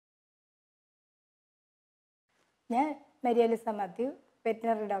ഞാൻ Maria Lisa Mathew,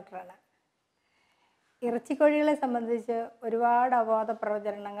 veterinary ഡോക്ടറാണ്. ഇറച്ചിക്കോഴികളെ സംബന്ധിച്ച് ഒരുപാട് അപവാദ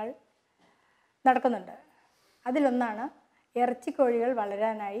പ്രചരണങ്ങൾ നടക്കുന്നുണ്ട്. അതിലൊന്നാണ് ഇറച്ചിക്കോഴികൾ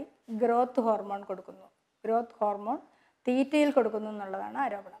വളരാനായി ഗ്രോത്ത് ഹോർമോൺ കൊടുക്കുന്നു, ഗ്രോത്ത് ഹോർമോൺ തീറ്റയിൽ കൊടുക്കുന്നു എന്നുള്ളതാണ്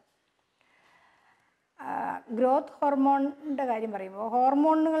ആരോപണം. ഗ്രോത്ത് ഹോർമോണിൻ്റെ കാര്യം പറയുമ്പോൾ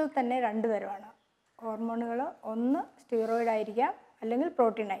ഹോർമോണുകൾ തന്നെ രണ്ട് തരമാണ്. ഹോർമോണുകൾ ഒന്ന് സ്റ്റീറോയിഡ് ആയിരിക്കാം, അല്ലെങ്കിൽ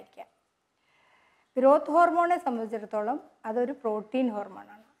പ്രോട്ടീൻ ആയിരിക്കാം. ഗ്രോത്ത് ഹോർമോണിനെ സംബന്ധിച്ചിടത്തോളം അതൊരു പ്രോട്ടീൻ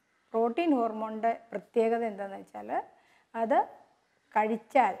ഹോർമോണാണ്. പ്രോട്ടീൻ ഹോർമോണിൻ്റെ പ്രത്യേകത എന്താണെന്ന് വെച്ചാൽ അത്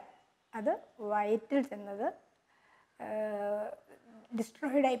കഴിച്ചാൽ അത് വയറ്റിൽ ചെന്നത്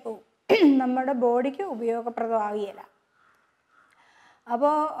ഡിസ്ട്രോയിഡായി പോകും, നമ്മുടെ ബോഡിക്ക് ഉപയോഗപ്രദമാകുകയില്ല.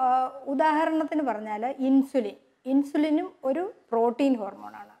 അപ്പോൾ ഉദാഹരണത്തിന് പറഞ്ഞാൽ ഇൻസുലിനും ഒരു പ്രോട്ടീൻ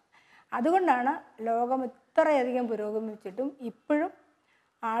ഹോർമോണാണ്. അതുകൊണ്ടാണ് ലോകം ഇത്രയധികം പുരോഗമിച്ചിട്ടും ഇപ്പോഴും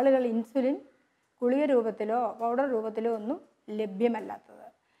ആളുകൾ ഇൻസുലിൻ ഗുളിക രൂപത്തിലോ പൗഡർ രൂപത്തിലോ ഒന്നും ലഭ്യമല്ലാത്തത്.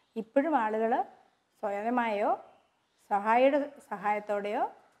 ഇപ്പോഴും ആളുകൾ സ്വയമായോ സഹായത്തോടെയോ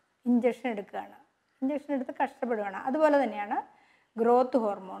ഇഞ്ചക്ഷൻ എടുക്കുകയാണ്, ഇഞ്ചക്ഷൻ എടുത്ത് കഷ്ടപ്പെടുകയാണ്. അതുപോലെ തന്നെയാണ് ഗ്രോത്ത്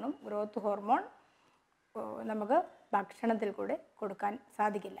ഹോർമോണും. ഗ്രോത്ത് ഹോർമോൺ നമുക്ക് ഭക്ഷണത്തിൽ കൂടെ കൊടുക്കാൻ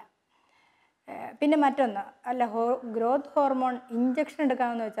സാധിക്കില്ല. പിന്നെ മറ്റൊന്ന് ഗ്രോത്ത് ഹോർമോൺ ഇഞ്ചക്ഷൻ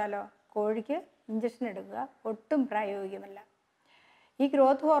എടുക്കാമെന്ന് വെച്ചാലോ, കോഴിക്ക് ഇഞ്ചക്ഷൻ എടുക്കുക ഒട്ടും പ്രായോഗികമല്ല. ഈ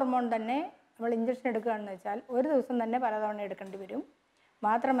ഗ്രോത്ത് ഹോർമോൺ തന്നെ നമ്മൾ ഇഞ്ചക്ഷൻ എടുക്കുകയാണെന്ന് വെച്ചാൽ ഒരു ദിവസം തന്നെ പലതവണ എടുക്കേണ്ടി വരും.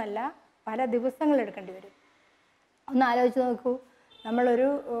 മാത്രമല്ല പല ദിവസങ്ങൾ എടുക്കേണ്ടി വരും. ഒന്ന് ആലോചിച്ച് നോക്കൂ, നമ്മളൊരു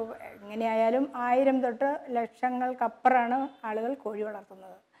എങ്ങനെയായാലും 1000 തൊട്ട് ലക്ഷങ്ങൾക്കപ്പുറമാണ് ആളുകൾ കോഴി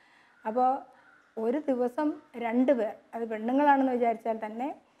വളർത്തുന്നത്. അപ്പോൾ ഒരു ദിവസം 2 പേർ, അത് പെണ്ണുങ്ങളാണെന്ന് വിചാരിച്ചാൽ തന്നെ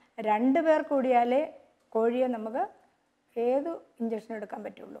 2 പേർ കൂടിയാലേ കോഴിയെ നമുക്ക് ഏത് ഇഞ്ചക്ഷൻ എടുക്കാൻ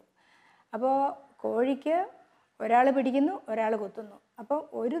പറ്റുള്ളൂ. അപ്പോൾ കോഴിക്ക് ഒരാൾ പിടിക്കുന്നു, ഒരാൾ കുത്തുന്നു. അപ്പോൾ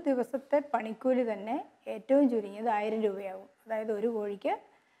ഒരു ദിവസത്തെ പണിക്കൂലി തന്നെ ഏറ്റവും ചുരുങ്ങിയത് 1000 രൂപയാവും. അതായത് ഒരു കോഴിക്ക്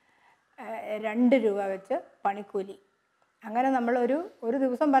 2 രൂപ വെച്ച് പണിക്കൂലി. അങ്ങനെ ഒരു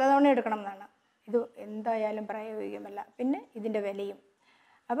ദിവസം പലതവണ എടുക്കണം എന്നാണ്. ഇത് എന്തായാലും പ്രായോഗികമല്ല. പിന്നെ ഇതിൻ്റെ വിലയും.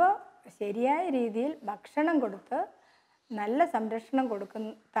 അപ്പോൾ ശരിയായ രീതിയിൽ ഭക്ഷണം കൊടുത്ത് നല്ല സംരക്ഷണം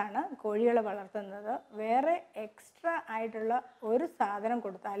കൊടുത്താണ് കോഴികളെ വളർത്തുന്നത്. വേറെ എക്സ്ട്രാ ആയിട്ടുള്ള ഒരു സാധനം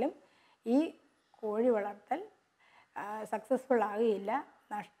കൊടുത്താലും ഈ കോഴി വളർത്തൽ സക്സസ്ഫുൾ ആകുകയില്ല,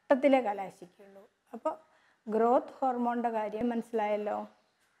 നഷ്ടത്തിലേ കലാശിക്കുകയുള്ളൂ. അപ്പോൾ ഗ്രോത്ത് ഹോർമോണിൻ്റെ കാര്യം മനസ്സിലായല്ലോ.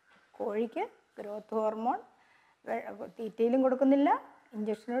 കോഴിക്ക് ഗ്രോത്ത് ഹോർമോൺ തീറ്റയിലും കൊടുക്കുന്നില്ല,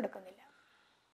 ഇഞ്ചക്ഷനും എടുക്കുന്നില്ല.